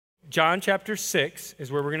John chapter 6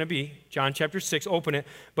 is where we're going to be. John chapter 6, open it.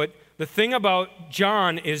 But the thing about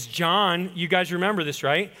John is John, you guys remember this,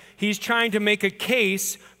 right? He's trying to make a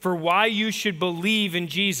case for why you should believe in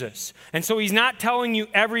Jesus. And so he's not telling you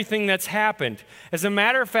everything that's happened. As a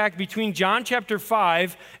matter of fact, between John chapter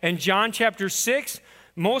 5 and John chapter 6,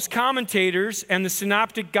 most commentators and the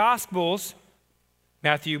synoptic gospels,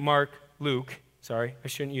 Matthew, Mark, Luke, sorry, I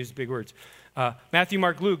shouldn't use big words. Matthew,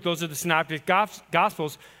 Mark, Luke, those are the synoptic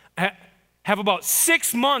gospels, have about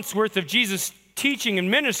 6 months worth of Jesus' teaching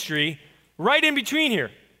and ministry right in between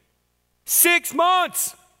here. 6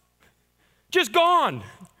 months. Just gone.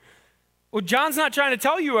 Well, John's not trying to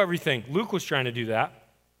tell you everything. Luke was trying to do that.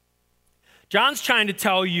 John's trying to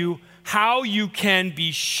tell you how you can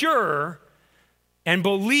be sure and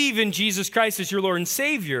believe in Jesus Christ as your Lord and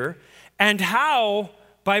Savior, and how,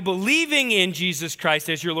 by believing in Jesus Christ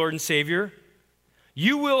as your Lord and Savior,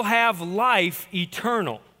 you will have life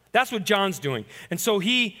eternal. That's what John's doing. And so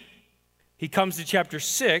he comes to chapter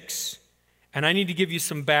 6, and I need to give you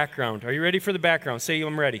some background. Are you ready for the background? Say,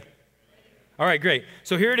 I'm ready. All right, great.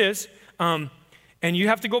 So here it is. And you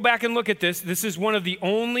have to go back and look at this. This is the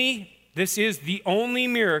only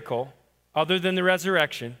miracle, other than the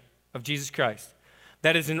resurrection of Jesus Christ,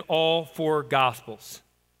 that is in all 4 Gospels.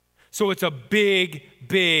 So it's a big,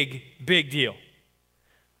 big, big deal.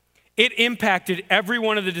 It impacted every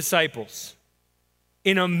one of the disciples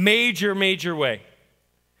in a major, major way.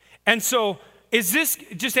 And so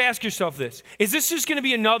just ask yourself this, is this just going to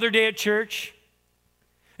be another day at church?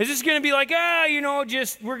 Is this going to be like,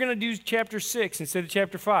 we're going to do chapter 6 instead of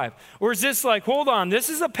chapter 5? Or is this like, hold on, this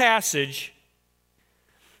is a passage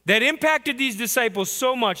that impacted these disciples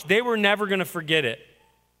so much they were never going to forget it.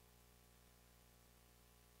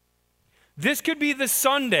 This could be the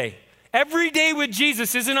Sunday. Every day with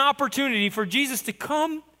Jesus is an opportunity for Jesus to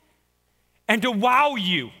come and to wow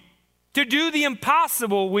you, to do the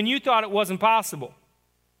impossible when you thought it wasn't possible.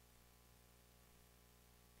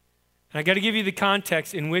 And I got to give you the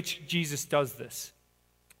context in which Jesus does this.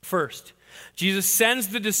 First, Jesus sends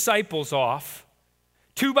the disciples off,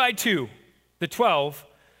 2 by 2, the 12,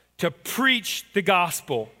 to preach the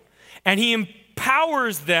gospel. And he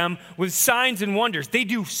empowers them with signs and wonders. They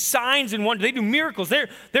do signs and wonders. They do miracles. They're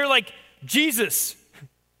like Jesus.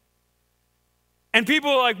 And people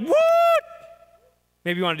are like, what?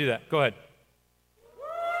 Maybe you want to do that. Go ahead.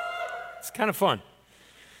 It's kind of fun.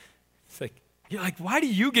 It's like, you're like, why do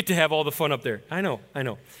you get to have all the fun up there? I know.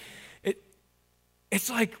 It's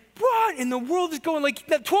like, what in the world is going, like,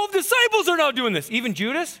 the 12 disciples are now doing this. Even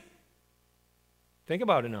Judas? Think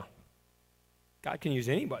about it now. God can use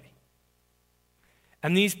anybody.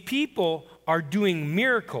 And these people are doing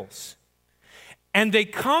miracles. And they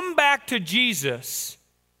come back to Jesus.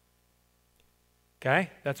 Okay,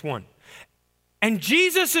 that's one. And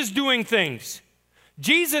Jesus is doing things.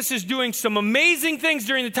 Jesus is doing some amazing things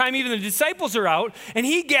during the time even the disciples are out, and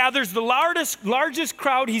he gathers the largest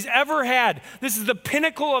crowd he's ever had. This is the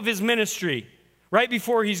pinnacle of his ministry, right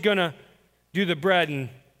before he's going to do the bread and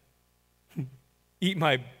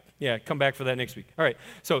come back for that next week. All right,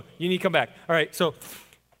 so you need to come back. All right, so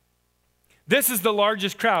this is the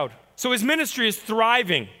largest crowd. So his ministry is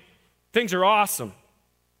thriving. Things are awesome.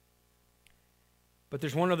 But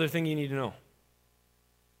there's one other thing you need to know.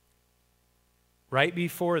 Right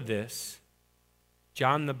before this,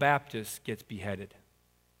 John the Baptist gets beheaded.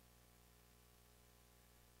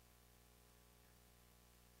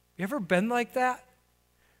 You ever been like that?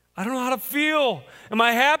 I don't know how to feel. Am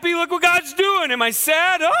I happy? Look what God's doing. Am I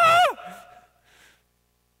sad? Ah!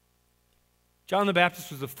 John the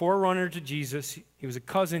Baptist was a forerunner to Jesus. He was a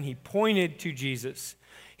cousin. He pointed to Jesus.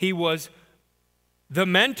 He was the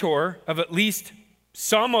mentor of at least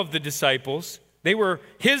some of the disciples. They were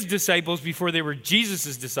his disciples before they were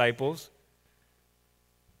Jesus' disciples.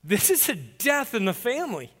 This is a death in the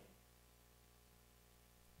family.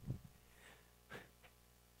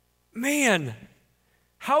 Man,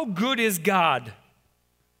 how good is God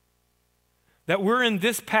that we're in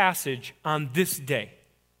this passage on this day?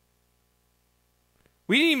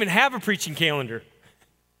 We didn't even have a preaching calendar.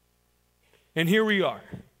 And here we are.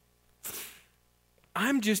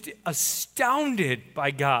 I'm just astounded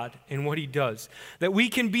by God and what he does. That we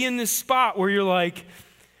can be in this spot where you're like,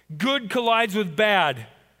 good collides with bad.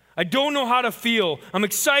 I don't know how to feel. I'm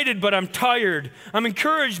excited, but I'm tired. I'm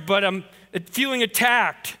encouraged, but I'm feeling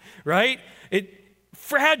attacked, right?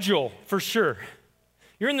 Fragile, for sure.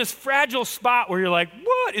 You're in this fragile spot where you're like,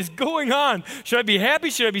 what is going on? Should I be happy?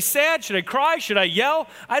 Should I be sad? Should I cry? Should I yell?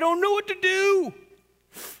 I don't know what to do.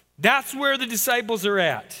 That's where the disciples are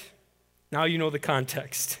at. Now you know the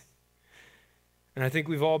context. And I think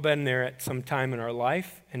we've all been there at some time in our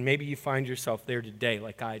life, and maybe you find yourself there today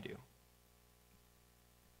like I do.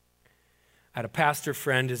 I had a pastor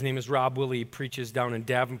friend, his name is Rob Willie, he preaches down in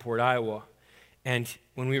Davenport, Iowa. And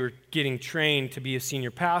when we were getting trained to be a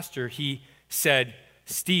senior pastor, he said,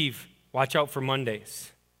 Steve, watch out for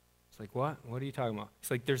Mondays. It's like, what? What are you talking about?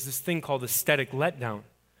 It's like there's this thing called aesthetic letdown.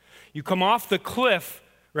 You come off the cliff,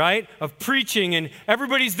 right, of preaching, and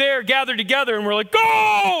everybody's there gathered together, and we're like,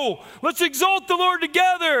 go! Let's exalt the Lord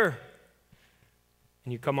together.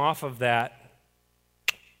 And you come off of that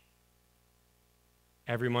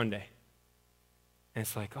every Monday. And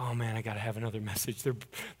it's like, oh man, I got to have another message. They're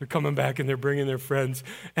coming back and they're bringing their friends.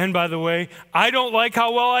 And by the way, I don't like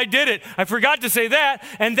how well I did it. I forgot to say that,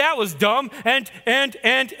 and that was dumb, and.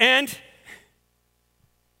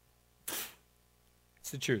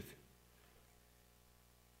 It's the truth.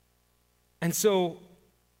 And so,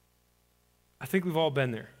 I think we've all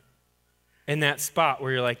been there. In that spot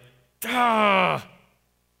where you're like,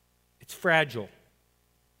 it's fragile.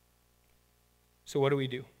 So what do we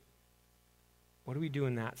do? What do we do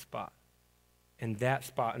in that spot? In that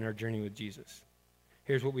spot in our journey with Jesus?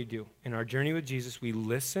 Here's what we do. In our journey with Jesus, we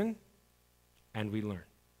listen and we learn.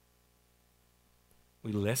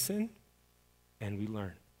 We listen and we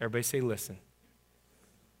learn. Everybody say listen.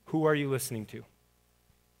 Who are you listening to?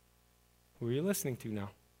 Who are you listening to now?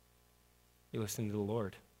 You're listening to the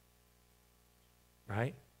Lord.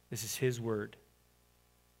 Right? This is His word.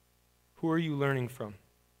 Who are you learning from?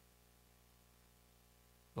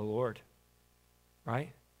 The Lord.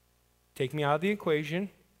 Right? Take me out of the equation.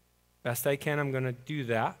 Best I can, I'm going to do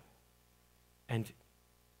that. And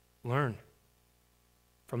learn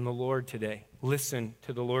from the Lord today. Listen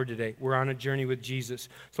to the Lord today. We're on a journey with Jesus.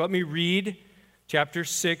 So let me read chapter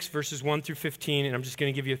 6, verses 1 through 15, and I'm just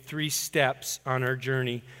going to give you 3 steps on our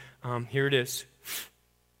journey. Here it is.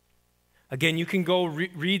 Again, you can go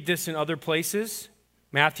read this in other places.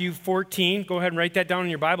 Matthew 14. Go ahead and write that down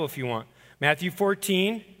in your Bible if you want. Matthew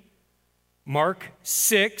 14. Mark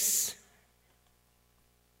 6,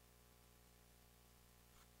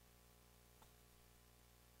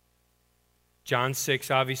 John 6,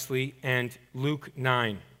 obviously, and Luke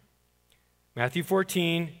 9. Matthew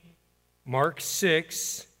 14, Mark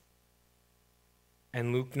 6,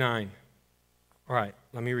 and Luke 9. All right,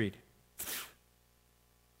 let me read.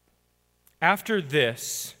 After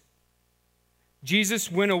this,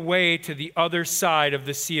 Jesus went away to the other side of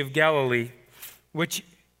the Sea of Galilee, which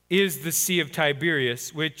is the Sea of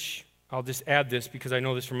Tiberias, which, I'll just add this because I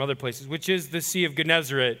know this from other places, which is the Sea of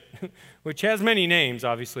Gennesaret, which has many names,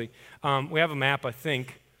 obviously. We have a map, I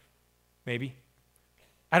think, maybe.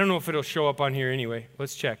 I don't know if it'll show up on here anyway.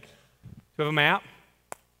 Let's check. Do we have a map?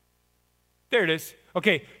 There it is.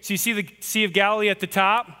 Okay, so you see the Sea of Galilee at the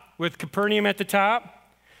top with Capernaum at the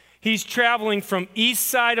top? He's traveling from east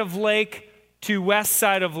side of lake to west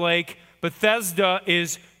side of lake. Bethesda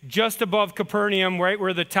is just above Capernaum, right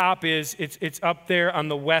where the top is. It's up there on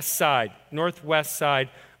the west side, northwest side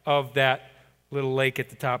of that little lake at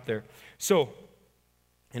the top there. So,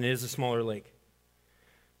 and it is a smaller lake.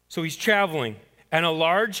 So he's traveling, and a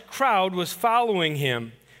large crowd was following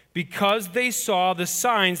him because they saw the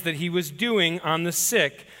signs that he was doing on the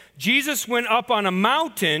sick. Jesus went up on a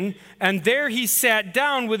mountain, and there he sat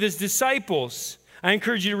down with his disciples. I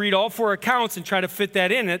encourage you to read all 4 accounts and try to fit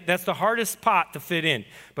that in. That's the hardest pot to fit in.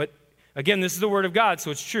 But again, this is the Word of God,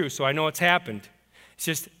 so it's true. So I know it's happened. It's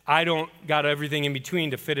just I don't got everything in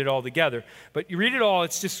between to fit it all together. But you read it all,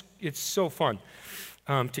 it's so fun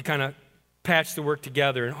to kind of patch the work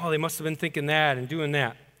together. And, they must have been thinking that and doing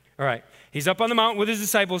that. All right. He's up on the mountain with his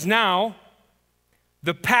disciples. Now,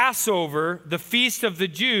 the Passover, the feast of the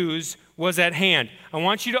Jews, was at hand. I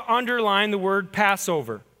want you to underline the word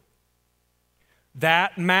Passover.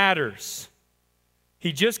 That matters.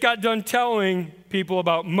 He just got done telling people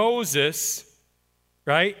about Moses,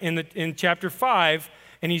 right, in chapter 5,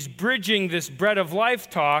 and he's bridging this bread of life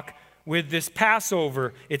talk with this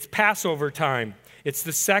Passover. It's Passover time. It's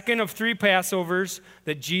the second of 3 Passovers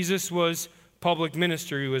that Jesus was public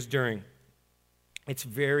ministry was during. It's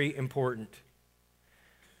very important.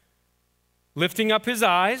 Lifting up his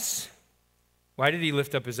eyes. Why did he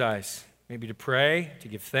lift up his eyes? Maybe to pray, to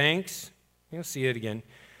give thanks. You'll see it again.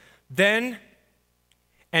 Then,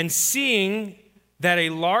 and seeing that a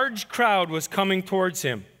large crowd was coming towards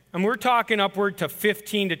him. And we're talking upward to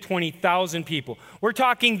 15 to 20,000 people. We're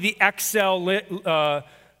talking the XL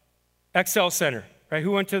Center, right?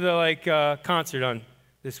 Who went to the concert on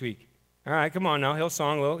this week? All right, come on now,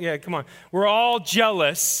 Hillsong. Yeah, come on. We're all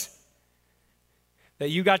jealous that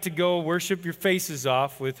you got to go worship your faces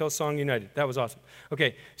off with Hillsong United. That was awesome.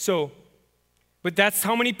 Okay, so But that's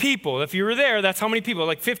how many people. If you were there, that's how many people.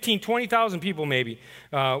 Like 15, 20,000 people maybe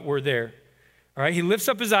were there. All right, he lifts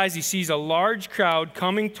up his eyes. He sees a large crowd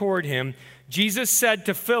coming toward him. Jesus said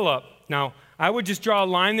to Philip, now, I would just draw a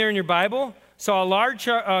line there in your Bible. Saw a large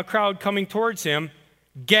crowd coming towards him.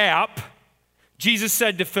 Gap. Jesus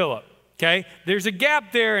said to Philip. Okay? There's a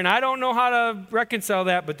gap there, and I don't know how to reconcile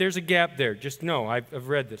that, but there's a gap there. Just know, I've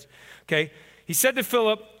read this. Okay? He said to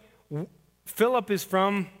Philip, Philip is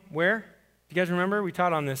from where? You guys remember? We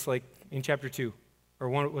taught on this like in chapter 2. Or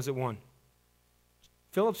was it 1?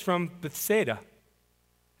 Philip's from Bethsaida.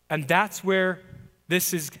 And that's where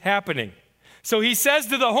this is happening. So he says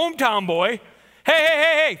to the hometown boy,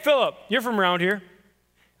 hey, Philip, you're from around here.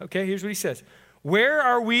 Okay, here's what he says. Where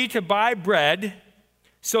are we to buy bread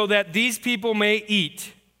so that these people may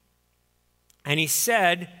eat? And he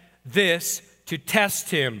said this to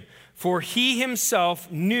test him, for he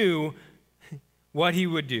himself knew what he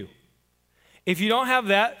would do. If you don't have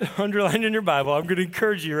that underlined in your Bible, I'm going to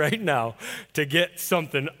encourage you right now to get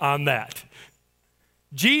something on that.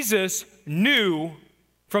 Jesus knew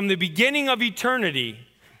from the beginning of eternity,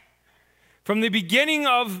 from the beginning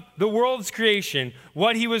of the world's creation,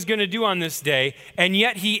 what he was going to do on this day, and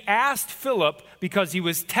yet he asked Philip because he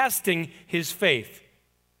was testing his faith.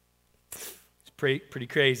 It's pretty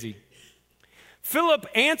crazy. Philip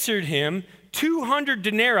answered him, 200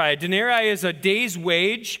 denarii. Denarii is a day's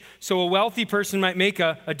wage, so a wealthy person might make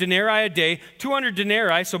a denarii a day. 200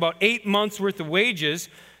 denarii, so about 8 months' worth of wages.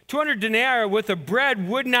 200 denarii worth of bread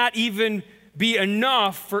would not even be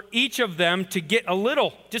enough for each of them to get a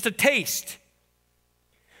little, just a taste.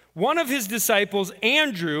 One of his disciples,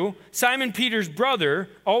 Andrew, Simon Peter's brother,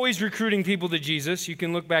 always recruiting people to Jesus, you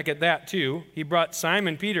can look back at that too. He brought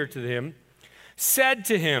Simon Peter to him, said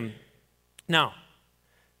to him, now,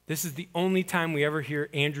 this is the only time we ever hear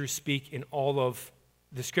Andrew speak in all of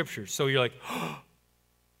the scriptures. So you're like, oh,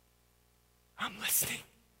 I'm listening,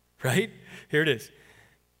 right? Here it is.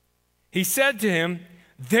 He said to him,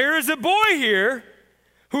 there is a boy here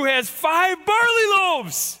who has 5 barley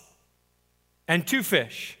loaves and 2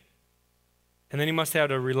 fish. And then he must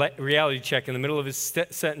have a reality check in the middle of his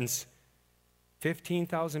sentence.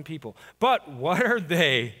 15,000 people. But what are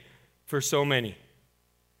they for so many?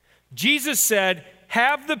 Jesus said,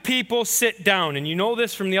 have the people sit down. And you know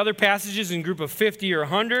this from the other passages in group of 50 or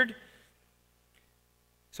 100.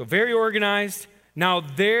 So very organized. Now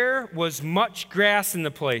there was much grass in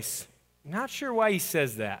the place. Not sure why he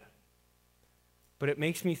says that. But it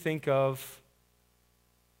makes me think of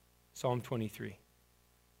Psalm 23.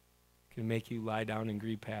 It's going to make you lie down in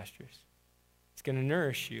green pastures. It's going to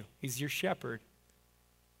nourish you. He's your shepherd.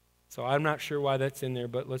 So I'm not sure why that's in there,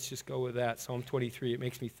 but let's just go with that. Psalm 23, it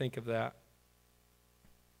makes me think of that.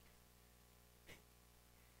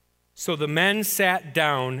 So the men sat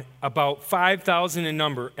down, about 5,000 in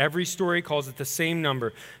number. Every story calls it the same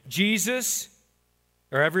number.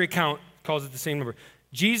 Every account calls it the same number.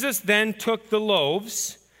 Jesus then took the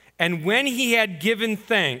loaves, and when he had given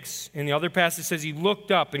thanks, in the other passage says he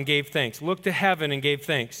looked up and gave thanks, looked to heaven and gave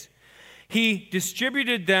thanks. He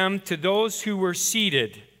distributed them to those who were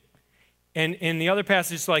seated. And in the other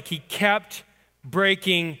passage, it's like he kept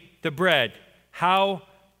breaking the bread. How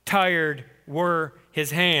tired were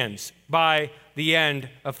his hands by the end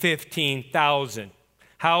of 15,000?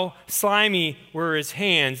 How slimy were his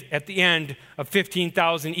hands at the end of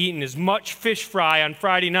 15,000 eaten as much fish fry on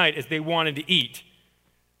Friday night as they wanted to eat?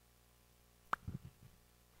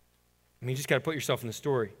 I mean, you just got to put yourself in the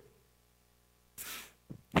story.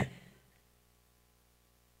 And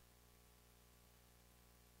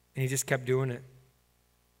he just kept doing it.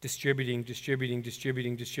 Distributing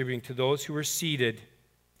to those who were seated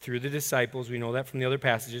through the disciples. We know that from the other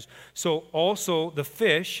passages. So also the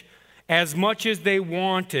fish, as much as they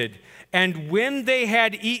wanted. And when they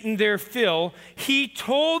had eaten their fill, he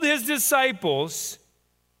told his disciples,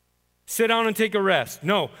 sit down and take a rest.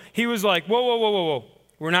 No, he was like, whoa.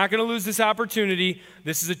 We're not going to lose this opportunity.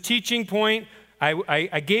 This is a teaching point.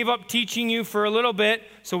 I gave up teaching you for a little bit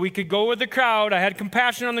so we could go with the crowd. I had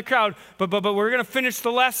compassion on the crowd, but we're going to finish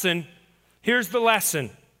the lesson. Here's the lesson.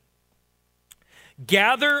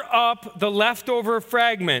 Gather up the leftover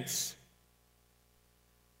fragments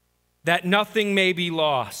that nothing may be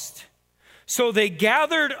lost. So they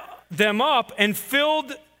gathered them up and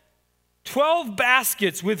filled 12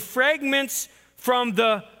 baskets with fragments from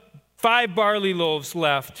the 5 barley loaves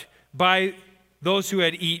left by those who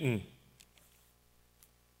had eaten.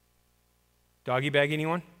 Doggy bag,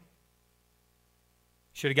 anyone?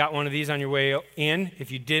 Should have got one of these on your way in.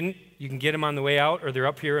 If you didn't, you can get them on the way out, or they're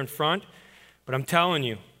up here in front. But I'm telling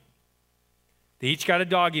you, they each got a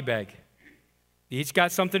doggy bag. You each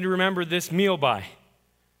got something to remember this meal by.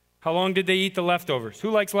 How long did they eat the leftovers?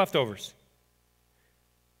 Who likes leftovers?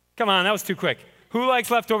 Come on, that was too quick. Who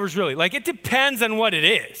likes leftovers really? Like, it depends on what it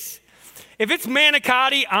is. If it's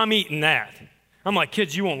manicotti, I'm eating that. I'm like,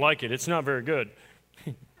 kids, you won't like it. It's not very good.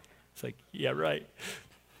 It's like, yeah, right.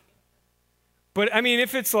 But, I mean,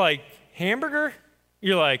 if it's like hamburger,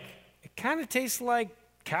 you're like, it kind of tastes like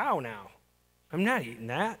cow now. I'm not eating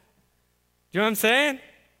that. Do you know what I'm saying?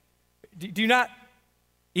 Do you not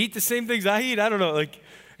eat the same things I eat? I don't know. Like,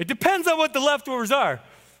 it depends on what the leftovers are.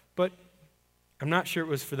 But I'm not sure it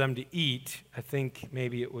was for them to eat. I think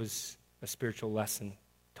maybe it was a spiritual lesson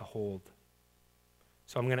to hold.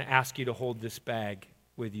 So I'm going to ask you to hold this bag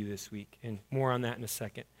with you this week, and more on that in a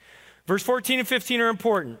second. Verse 14 and 15 are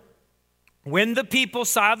important. When the people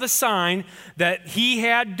saw the sign that he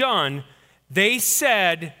had done, they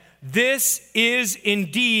said, "This is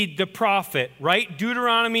indeed the prophet." Write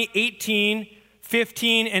Deuteronomy 18,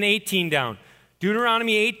 15, and 18 down.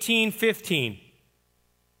 Deuteronomy 18, 15.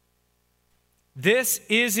 This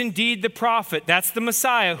is indeed the prophet. That's the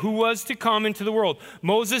Messiah who was to come into the world.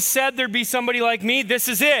 Moses said there'd be somebody like me. This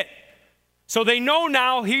is it. So they know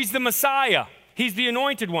now he's the Messiah. He's the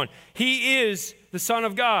anointed one. He is the Son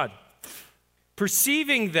of God.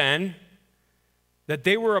 Perceiving then that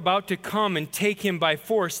they were about to come and take him by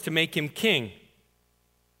force to make him king,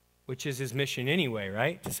 which is his mission anyway,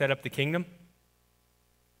 right? To set up the kingdom.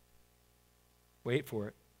 Wait for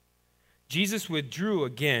it. Jesus withdrew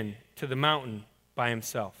again to the mountain by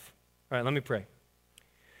himself. All right, let me pray.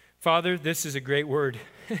 Father, this is a great word.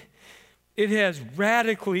 It has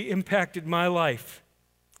radically impacted my life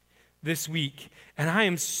this week, and I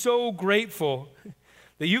am so grateful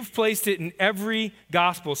that you've placed it in every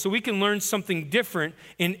gospel so we can learn something different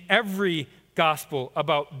in every gospel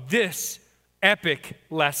about this epic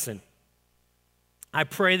lesson. I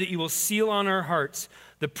pray that you will seal on our hearts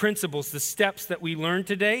the principles, the steps that we learned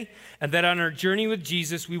today, and that on our journey with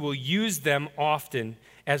Jesus, we will use them often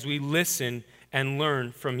as we listen and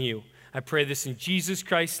learn from you. I pray this in Jesus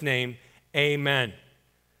Christ's name, amen.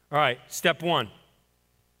 All right, step 1,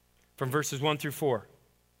 from verses 1 through 4.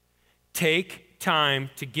 Take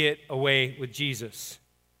time to get away with Jesus.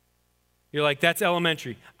 You're like, that's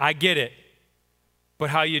elementary. I get it.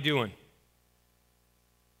 But how you doing?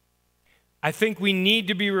 I think we need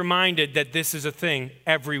to be reminded that this is a thing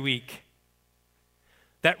every week.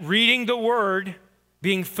 That reading the Word,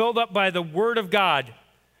 being filled up by the Word of God,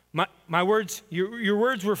 my words, your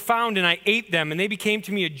words were found and I ate them, and they became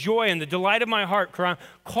to me a joy and the delight of my heart,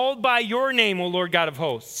 called by your name, O Lord God of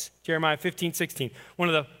hosts. Jeremiah 15, 16, one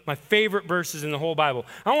of my favorite verses in the whole Bible.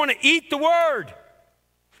 I want to eat the Word.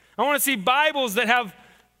 I want to see Bibles that have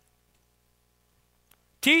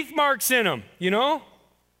teeth marks in them, you know?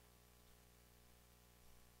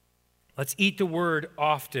 Let's eat the Word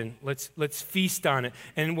often. Let's feast on it.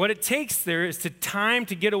 And what it takes there is time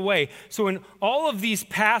to get away. So in all of these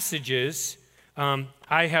passages, I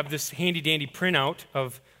have this handy-dandy printout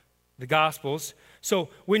of the Gospels. So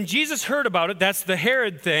when Jesus heard about it, that's the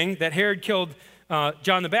Herod thing, that Herod killed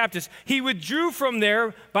John the Baptist, he withdrew from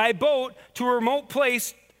there by boat to a remote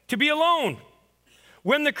place to be alone.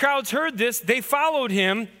 When the crowds heard this, they followed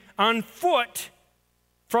him on foot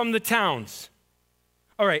from the towns.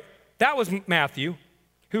 All right. That was Matthew,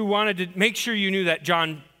 who wanted to make sure you knew that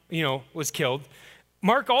John, was killed.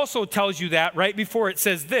 Mark also tells you that right before it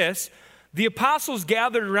says this. The apostles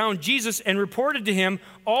gathered around Jesus and reported to him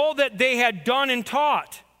all that they had done and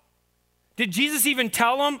taught. Did Jesus even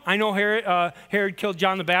tell them? I know Herod killed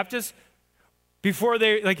John the Baptist. Before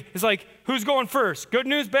it's like, who's going first? Good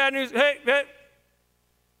news, bad news? Hey.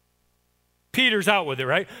 Peter's out with it,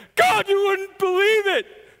 right? God, you wouldn't believe it.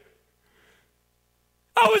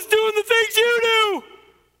 I was doing the things you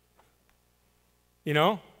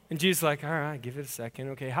do. And Jesus is like, all right, give it a second.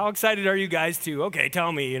 Okay, how excited are you guys too? Okay,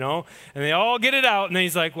 tell me, And they all get it out, and then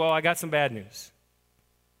he's like, well, I got some bad news.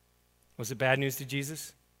 Was it bad news to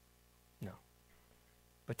Jesus? No.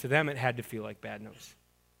 But to them, it had to feel like bad news.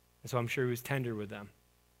 And so I'm sure he was tender with them.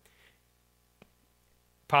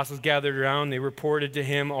 Apostles gathered around. They reported to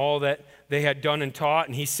him all that they had done and taught,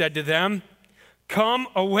 and he said to them, come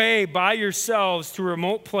away by yourselves to a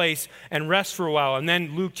remote place and rest for a while. And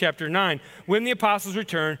then Luke chapter 9. When the apostles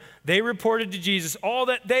returned, they reported to Jesus all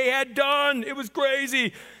that they had done. It was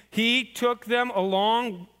crazy. He took them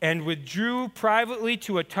along and withdrew privately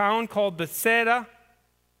to a town called Bethsaida.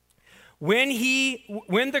 When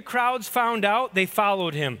the crowds found out, they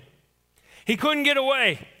followed him. He couldn't get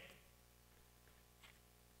away.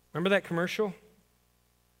 Remember that commercial?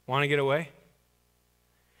 Want to get away?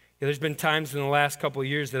 Yeah, there's been times in the last couple of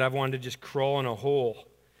years that I've wanted to just crawl in a hole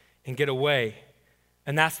and get away.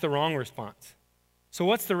 And that's the wrong response. So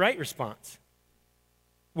what's the right response?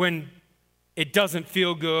 When it doesn't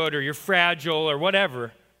feel good or you're fragile or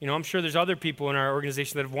whatever. I'm sure there's other people in our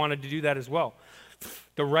organization that have wanted to do that as well.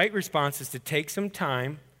 The right response is to take some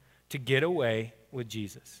time to get away with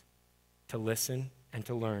Jesus, to listen and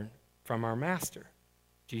to learn from our Master,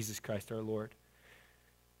 Jesus Christ our Lord.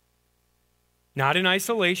 Not in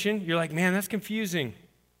isolation. You're like, man, that's confusing.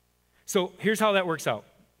 So here's how that works out.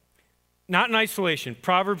 Not in isolation.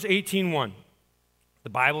 Proverbs 18:1. The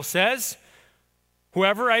Bible says,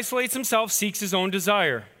 whoever isolates himself seeks his own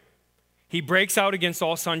desire. He breaks out against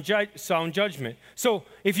all sound judgment. So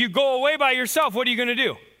if you go away by yourself, what are you going to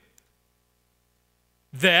do?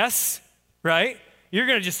 This, right? You're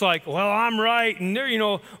going to just like, well, I'm right, and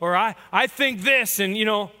or I think this, and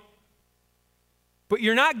But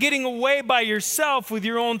you're not getting away by yourself with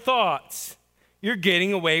your own thoughts. You're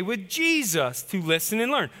getting away with Jesus to listen and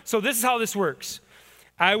learn. So this is how this works.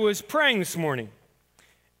 I was praying this morning.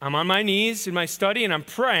 I'm on my knees in my study, and I'm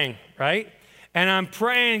praying, right? And I'm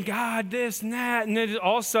praying, God, this and that, and then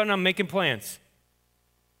all of a sudden I'm making plans.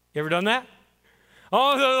 You ever done that?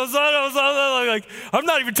 All of a sudden, like, I'm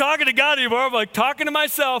not even talking to God anymore. I'm like talking to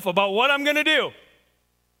myself about what I'm going to do.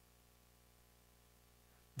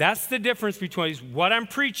 That's the difference between what I'm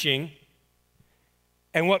preaching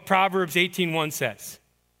and what Proverbs 18:1 says.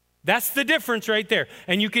 That's the difference right there.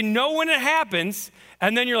 And you can know when it happens,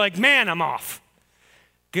 and then you're like, man, I'm off.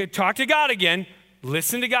 Talk to God again,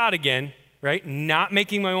 listen to God again, right? Not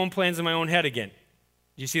making my own plans in my own head again.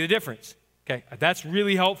 Do you see the difference? Okay, that's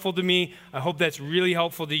really helpful to me. I hope that's really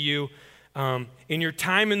helpful to you. In your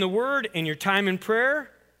time in the Word, in your time in prayer,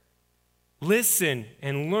 listen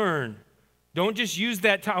and learn. Don't just use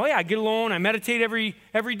that time. Oh yeah, I get alone. I meditate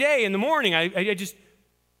every day in the morning. I just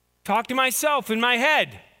talk to myself in my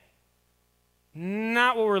head.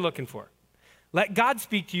 Not what we're looking for. Let God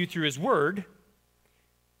speak to you through His Word.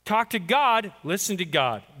 Talk to God, listen to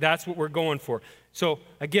God. That's what we're going for. So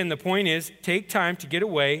again, the point is, take time to get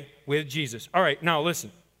away with Jesus. All right, now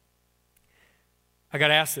listen. I got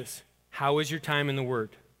to ask this. How is your time in the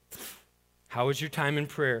Word? How is your time in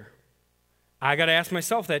prayer? I got to ask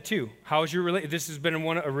myself that too. How is your relationship? This has been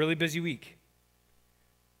a really busy week.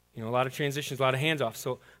 A lot of transitions, a lot of hands-off.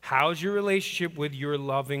 So how's your relationship with your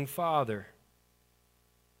loving Father?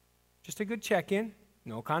 Just a good check-in.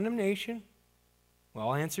 No condemnation. Well,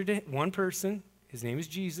 I'll answer to one person. His name is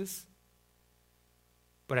Jesus.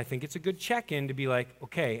 But I think it's a good check-in to be like,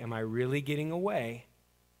 okay, am I really getting away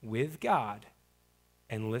with God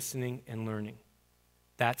and listening and learning?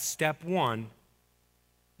 That's step one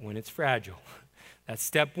when it's fragile. That's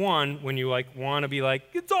step one when you want to be like,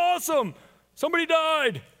 it's awesome. Somebody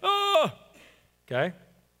died. Ah! Okay?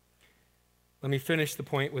 Let me finish the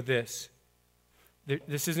point with this.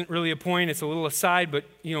 This isn't really a point. It's a little aside, but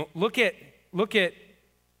look at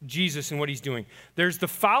Jesus and what he's doing. There's the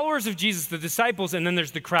followers of Jesus, the disciples, and then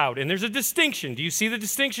there's the crowd. And there's a distinction. Do you see the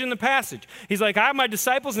distinction in the passage? He's like, I have my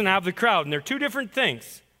disciples and I have the crowd, and they're two different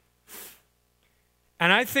things.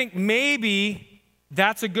 And I think maybe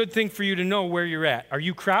that's a good thing for you to know where you're at. Are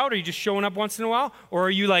you crowd? Are you just showing up once in a while? Or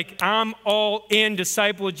are you like, I'm all in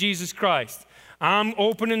disciple of Jesus Christ? I'm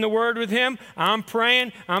opening the Word with Him. I'm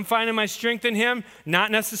praying. I'm finding my strength in Him, not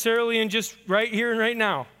necessarily in just right here and right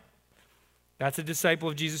now. That's a disciple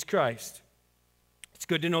of Jesus Christ. It's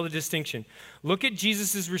good to know the distinction. Look at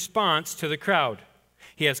Jesus' response to the crowd.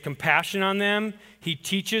 He has compassion on them. He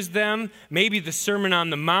teaches them. Maybe the Sermon on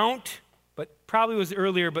the Mount, but probably was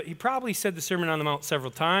earlier, but he probably said the Sermon on the Mount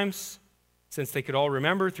several times, since they could all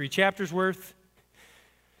remember, 3 chapters worth.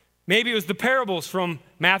 Maybe it was the parables from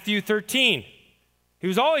Matthew 13. He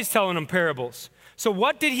was always telling them parables. So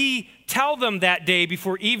what did he tell them that day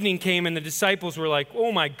before evening came and the disciples were like,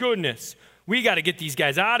 oh my goodness, we got to get these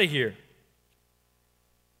guys out of here?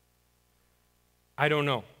 I don't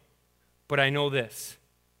know. But I know this.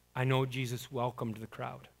 I know Jesus welcomed the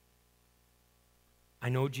crowd. I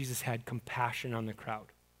know Jesus had compassion on the crowd.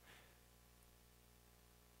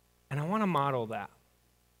 And I want to model that.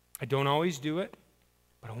 I don't always do it,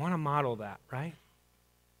 but I want to model that, right?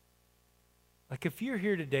 Like if you're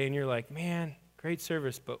here today and you're like, man, great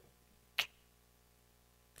service, but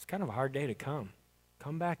it's kind of a hard day to come.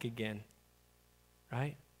 Come back again,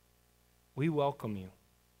 right? We welcome you,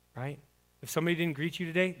 right? If somebody didn't greet you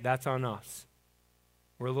today, that's on us.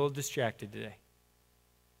 We're a little distracted today.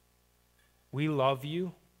 We love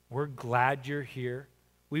you. We're glad you're here.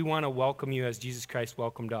 We want to welcome you as Jesus Christ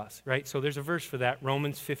welcomed us, right? So there's a verse for that,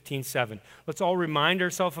 Romans 15:7. Let's all remind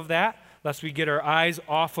ourselves of that, lest we get our eyes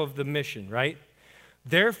off of the mission, right?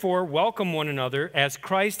 Therefore, welcome one another as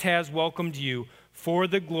Christ has welcomed you for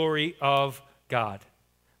the glory of God.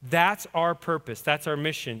 That's our purpose. That's our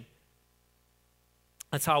mission.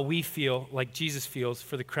 That's how we feel like Jesus feels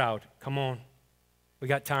for the crowd. Come on. We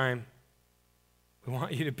got time. We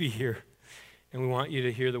want you to be here. And we want you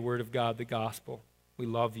to hear the word of God, the gospel. We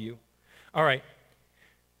love you. All right.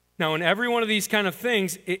 Now, in every one of these kind of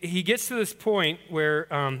things, he gets to this point where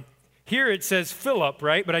here it says Philip,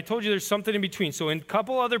 right? But I told you there's something in between. So in a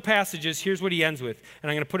couple other passages, here's what he ends with.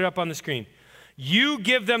 And I'm going to put it up on the screen. You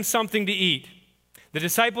give them something to eat. The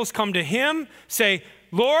disciples come to him, say,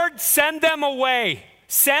 Lord, send them away.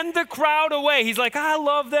 Send the crowd away. He's like, I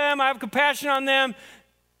love them. I have compassion on them.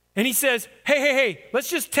 And he says, hey, let's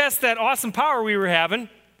just test that awesome power we were having.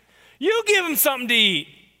 You give them something to eat.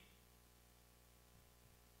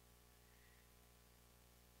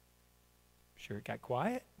 Sure, it got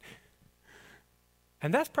quiet.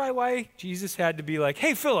 And that's probably why Jesus had to be like,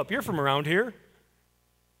 hey, Philip, you're from around here.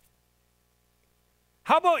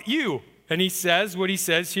 How about you? And he says what he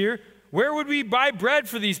says here. Where would we buy bread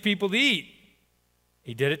for these people to eat?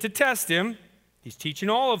 He did it to test him. He's teaching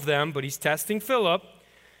all of them, but he's testing Philip.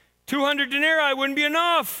 200 denarii wouldn't be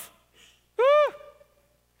enough. Woo!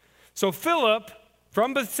 So Philip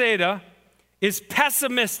from Bethsaida is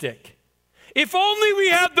pessimistic. If only we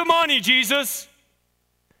had the money, Jesus.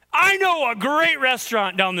 I know a great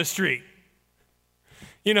restaurant down the street.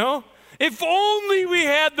 You know? If only we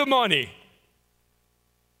had the money.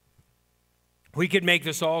 We could make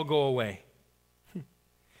this all go away.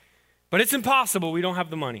 But it's impossible. We don't have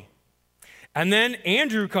the money. And then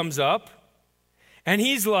Andrew comes up, and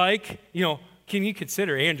he's like, can you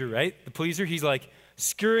consider Andrew, right? The pleaser. He's like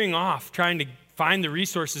scurrying off, trying to find the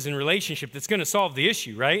resources and relationship that's going to solve the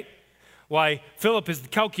issue, right? Why Philip is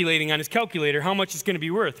calculating on his calculator how much it's going to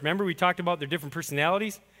be worth. Remember we talked about their different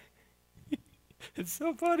personalities? It's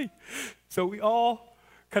so funny. So we all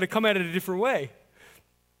kind of come at it a different way.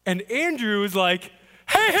 And Andrew is like,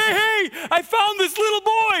 hey, I found this little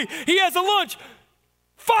boy. He has a lunch.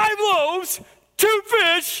 5 loaves, 2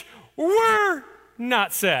 fish. We're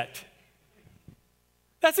not set.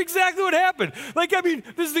 That's exactly what happened.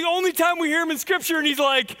 This is the only time we hear him in Scripture, and he's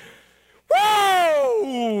like,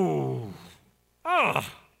 whoa! Oh.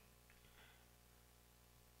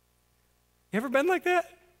 You ever been like that?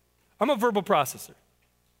 I'm a verbal processor.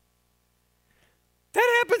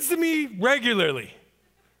 That happens to me regularly,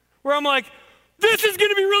 where I'm like, this is going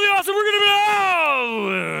to be really awesome. We're going to be,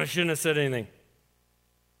 I shouldn't have said anything.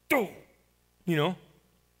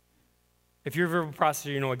 If you're a verbal processor,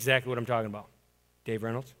 you know exactly what I'm talking about. Dave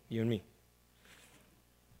Reynolds, you and me.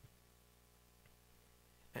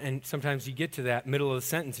 And sometimes you get to that middle of the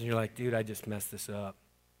sentence and you're like, dude, I just messed this up.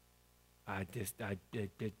 I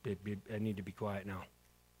need to be quiet now.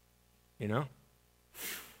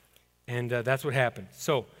 And that's what happened.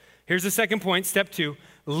 So here's the second point, step 2.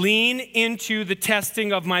 Lean into the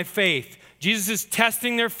testing of my faith. Jesus is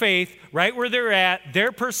testing their faith right where they're at,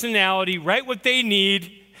 their personality, right what they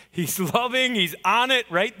need. He's loving, he's on it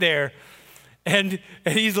right there. And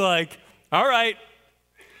he's like, all right,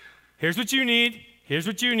 here's what you need. Here's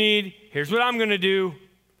what you need. Here's what I'm going to do.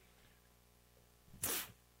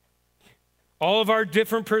 All of our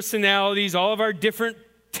different personalities, all of our different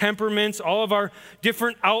temperaments, all of our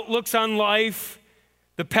different outlooks on life,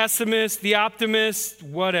 the pessimist, the optimist,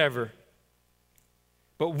 whatever.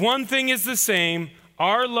 But one thing is the same.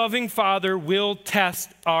 Our loving Father will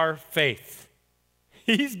test our faith.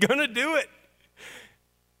 He's going to do it.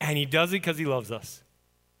 And he does it because he loves us.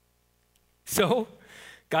 So,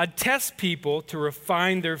 God tests people to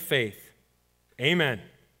refine their faith. Amen.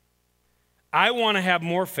 I want to have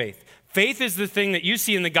more faith. Faith is the thing that you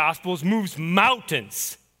see in the Gospels moves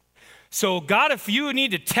mountains. So, God, if you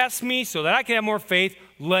need to test me so that I can have more faith,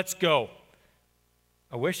 let's go.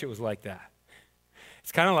 I wish it was like that.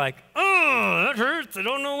 It's kind of like, oh, that hurts. I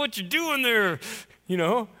don't know what you're doing there.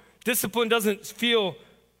 Discipline doesn't feel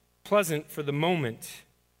pleasant for the moment.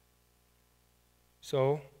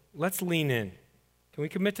 So, let's lean in. Can we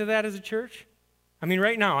commit to that as a church?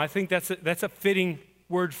 Right now, I think that's a fitting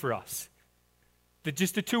word for us.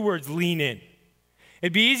 Just the 2 words, lean in.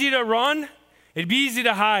 It'd be easy to run. It'd be easy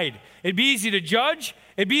to hide. It'd be easy to judge.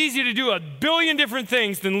 It'd be easy to do a billion different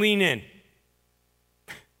things than lean in.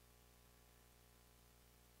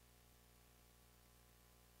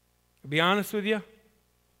 To be honest with you,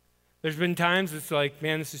 there's been times it's like,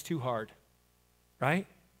 man, this is too hard, right?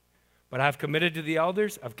 But I've committed to the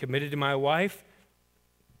elders. I've committed to my wife.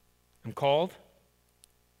 I'm called.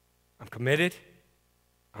 I'm committed.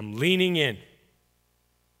 I'm leaning in,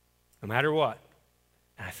 no matter what.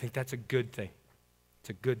 And I think that's a good thing. It's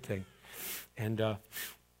a good thing. And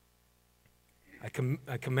I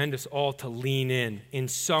commend us all to lean in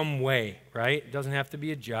some way, right? It doesn't have to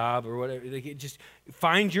be a job or whatever. Just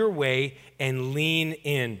find your way and lean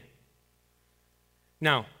in.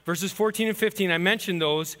 Now, verses 14 and 15, I mentioned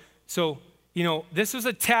those. So, this was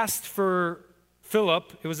a test for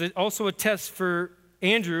Philip. It was also a test for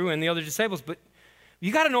Andrew and the other disciples. But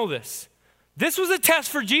you got to know this. This was a test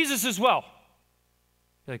for Jesus as well.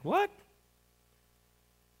 You're like, what?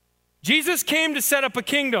 Jesus came to set up a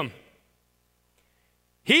kingdom.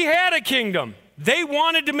 He had a kingdom. They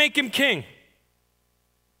wanted to make him king.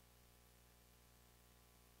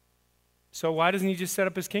 So why doesn't he just set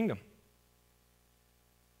up his kingdom?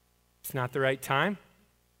 It's not the right time.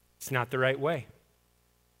 It's not the right way.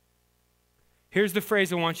 Here's the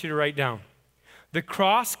phrase I want you to write down. The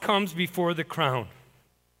cross comes before the crown.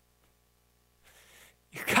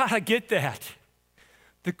 You gotta get that.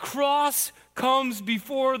 The cross comes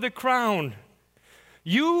before the crown.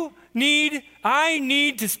 I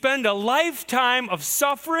need to spend a lifetime of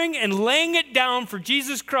suffering and laying it down for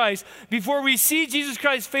Jesus Christ before we see Jesus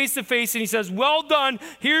Christ face to face and he says, well done,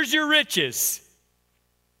 here's your riches.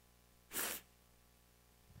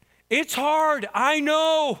 It's hard, I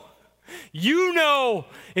know. You know,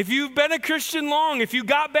 if you've been a Christian long, if you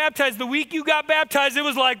got baptized, the week you got baptized, it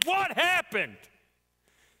was like, what happened?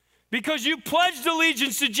 Because you pledged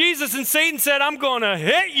allegiance to Jesus and Satan said, I'm going to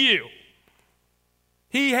hit you.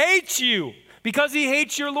 He hates you because he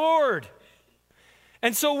hates your Lord.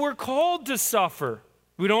 And so we're called to suffer.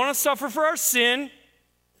 We don't want to suffer for our sin.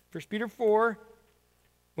 1 Peter 4.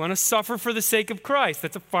 We want to suffer for the sake of Christ.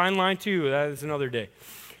 That's a fine line too. That is another day.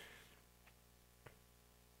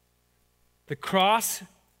 The cross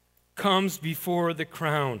comes before the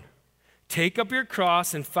crown. Take up your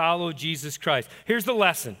cross and follow Jesus Christ. Here's the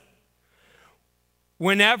lesson.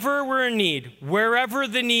 Whenever we're in need, wherever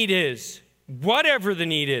the need is, whatever the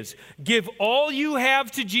need is, give all you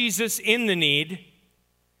have to Jesus in the need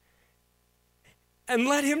and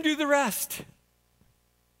let him do the rest.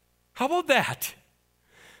 How about that?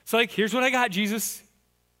 It's like, here's what I got, Jesus.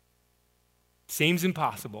 Seems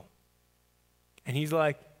impossible. And he's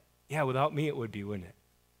like, yeah, without me it would be, wouldn't it?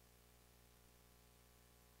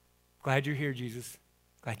 Glad you're here, Jesus.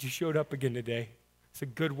 Glad you showed up again today. It's a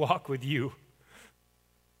good walk with you.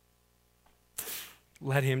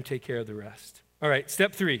 Let him take care of the rest. All right,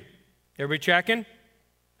 step 3. Everybody tracking?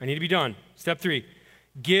 I need to be done. Step 3.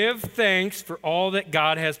 Give thanks for all that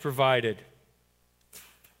God has provided.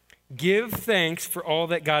 Give thanks for all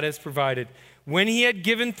that God has provided. When he had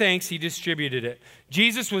given thanks, he distributed it.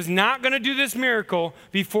 Jesus was not going to do this miracle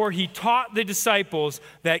before he taught the disciples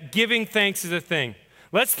that giving thanks is a thing.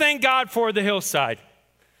 Let's thank God for the hillside.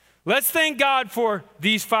 Let's thank God for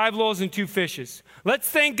these 5 loaves and 2 fishes. Let's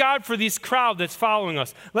thank God for this crowd that's following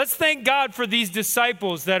us. Let's thank God for these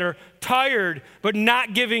disciples that are tired but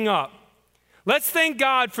not giving up. Let's thank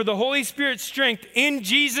God for the Holy Spirit's strength in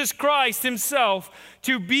Jesus Christ himself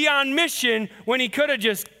to be on mission when he could have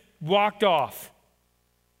just walked off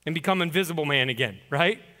and become Invisible Man again,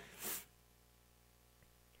 right?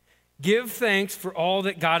 Give thanks for all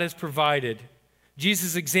that God has provided.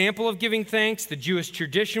 Jesus' example of giving thanks, the Jewish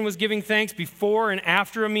tradition was giving thanks before and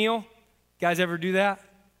after a meal. You guys ever do that?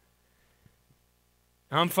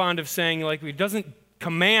 I'm fond of saying, like, it doesn't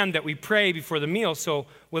command that we pray before the meal. So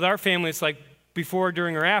with our family, it's like before,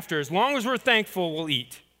 during, or after. As long as we're thankful, we'll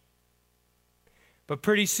eat. But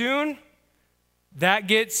pretty soon, that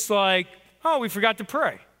gets like, oh, we forgot to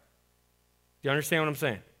pray. Do you understand what I'm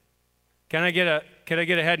saying? Can I get a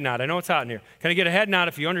head nod? I know it's hot in here. Can I get a head nod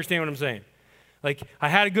if you understand what I'm saying? Like, I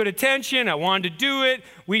had a good intention. I wanted to do it.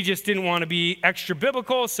 We just didn't want to be extra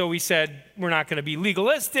biblical, so we said we're not going to be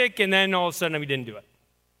legalistic, and then all of a sudden we didn't do it.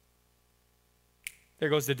 There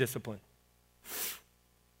goes the discipline.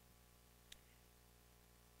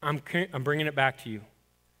 I'm bringing it back to you.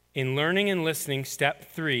 In learning and listening,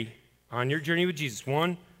 step 3 on your journey with Jesus.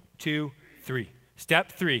 1, 2, 3.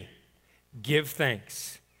 Step 3, give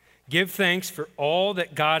thanks. Give thanks for all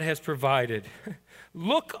that God has provided.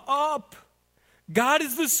 Look up. God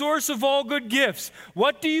is the source of all good gifts.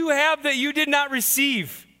 What do you have that you did not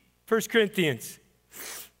receive? 1 Corinthians.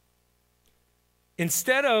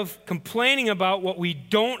 Instead of complaining about what we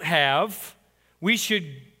don't have, we should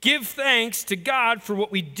give thanks to God for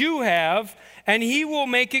what we do have, and he will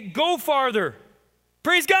make it go farther.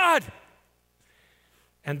 Praise God.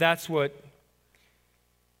 And that's what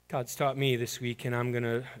God's taught me this week, and I'm going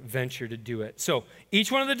to venture to do it. So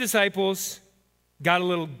each one of the disciples got a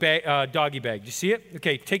little doggy bag. Do you see it?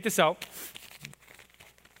 Okay, take this out.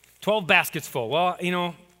 12 baskets full.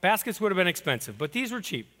 Well, baskets would have been expensive, but these were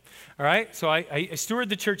cheap. All right? So I steward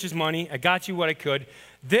the church's money. I got you what I could.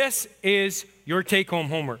 This is your take-home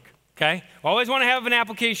homework, okay? Always want to have an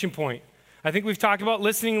application point. I think we've talked about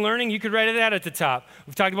listening and learning. You could write that at the top.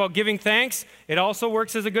 We've talked about giving thanks. It also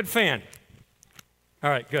works as a good fan. All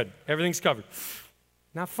right, good. Everything's covered.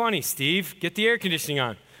 Not funny, Steve. Get the air conditioning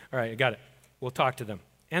on. All right, I got it. We'll talk to them.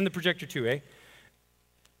 And the projector too, eh?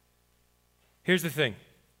 Here's the thing.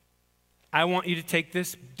 I want you to take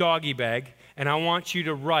this doggy bag, and I want you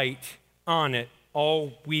to write on it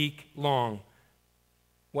all week long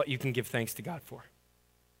what you can give thanks to God for.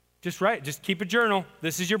 Just write. Just keep a journal.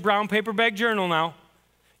 This is your brown paper bag journal now.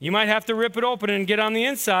 You might have to rip it open and get on the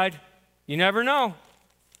inside. You never know.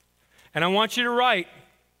 And I want you to write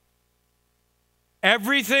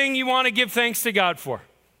everything you want to give thanks to God for.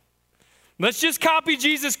 Let's just copy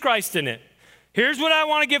Jesus Christ in it. Here's what I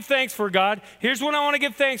want to give thanks for, God. Here's what I want to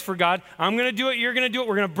give thanks for, God. I'm going to do it. You're going to do it.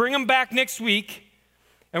 We're going to bring them back next week.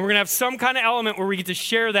 And we're going to have some kind of element where we get to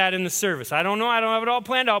share that in the service. I don't know. I don't have it all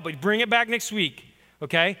planned out, but bring it back next week,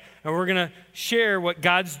 okay? And we're going to share what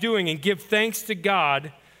God's doing and give thanks to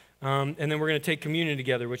God. And then we're going to take communion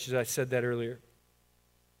together, which is, I said that earlier.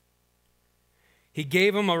 He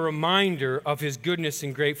gave him a reminder of his goodness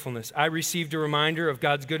and gratefulness. I received a reminder of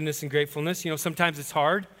God's goodness and gratefulness. You know, sometimes it's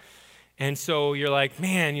hard. And so you're like,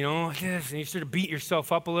 man, you know, this, and you sort of beat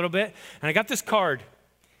yourself up a little bit. And I got this card.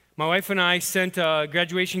 My wife and I sent a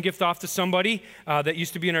graduation gift off to somebody that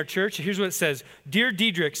used to be in our church. Here's what it says. Dear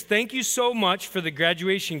Diedrichs, thank you so much for the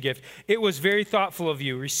graduation gift. It was very thoughtful of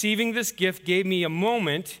you. Receiving this gift gave me a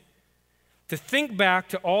moment to think back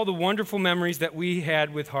to all the wonderful memories that we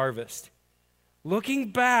had with Harvest. Looking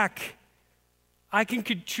back, I can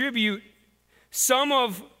contribute some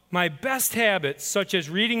of my best habits, such as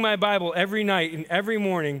reading my Bible every night and every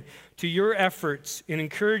morning, to your efforts in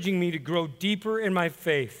encouraging me to grow deeper in my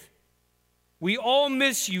faith. We all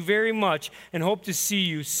miss you very much and hope to see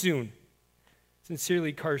you soon.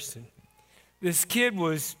 Sincerely, Carson. This kid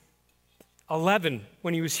was 11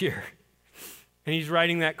 when he was here. And he's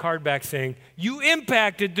writing that card back saying, you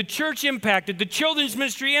impacted, the church impacted, the children's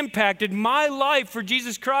ministry impacted my life for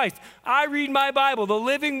Jesus Christ. I read my Bible, the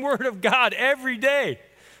living word of God, every day,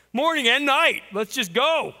 morning and night. Let's just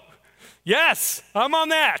go. Yes, I'm on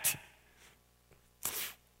that.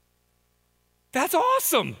 That's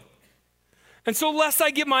awesome. And so lest I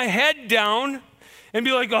get my head down and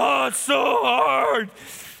be like, oh, it's so hard.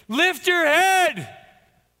 Lift your head.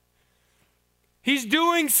 He's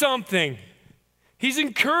doing something. He's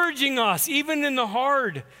encouraging us, even in the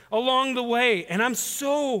hard, along the way. And I'm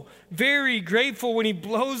so very grateful when he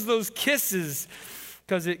blows those kisses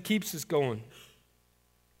because it keeps us going.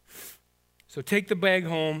 So take the bag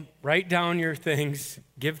home, write down your things,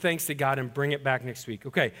 give thanks to God, and bring it back next week.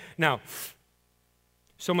 Okay, now,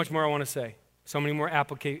 so much more I want to say. So many more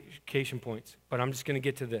application points. But I'm just going to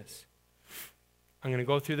get to this. I'm going to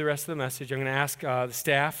go through the rest of the message. I'm going to ask the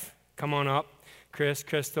staff, come on up. Chris,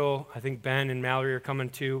 Crystal, I think Ben and Mallory are coming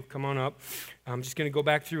too. Come on up. I'm just going to go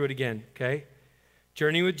back through it again, okay?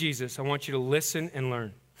 Journey with Jesus. I want you to listen and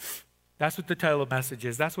learn. That's what the title of the message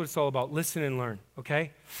is. That's what it's all about. Listen and learn,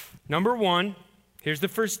 okay? Number one, here's the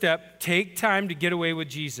first step. Take time to get away with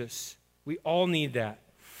Jesus. We all need that.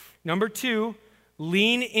 Number two,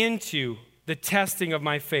 lean into the testing of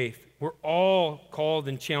my faith. We're all called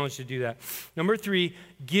and challenged to do that. Number three,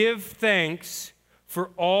 give thanks for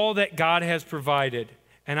all that God has provided.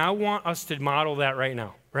 And I want us to model that right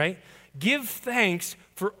now, right? Give thanks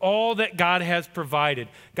for all that God has provided.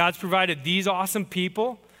 God's provided these awesome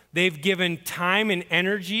people. They've given time and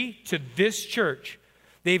energy to this church.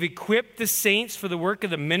 They've equipped the saints for the work of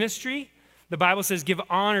the ministry. The Bible says, give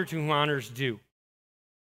honor to whom honor is due.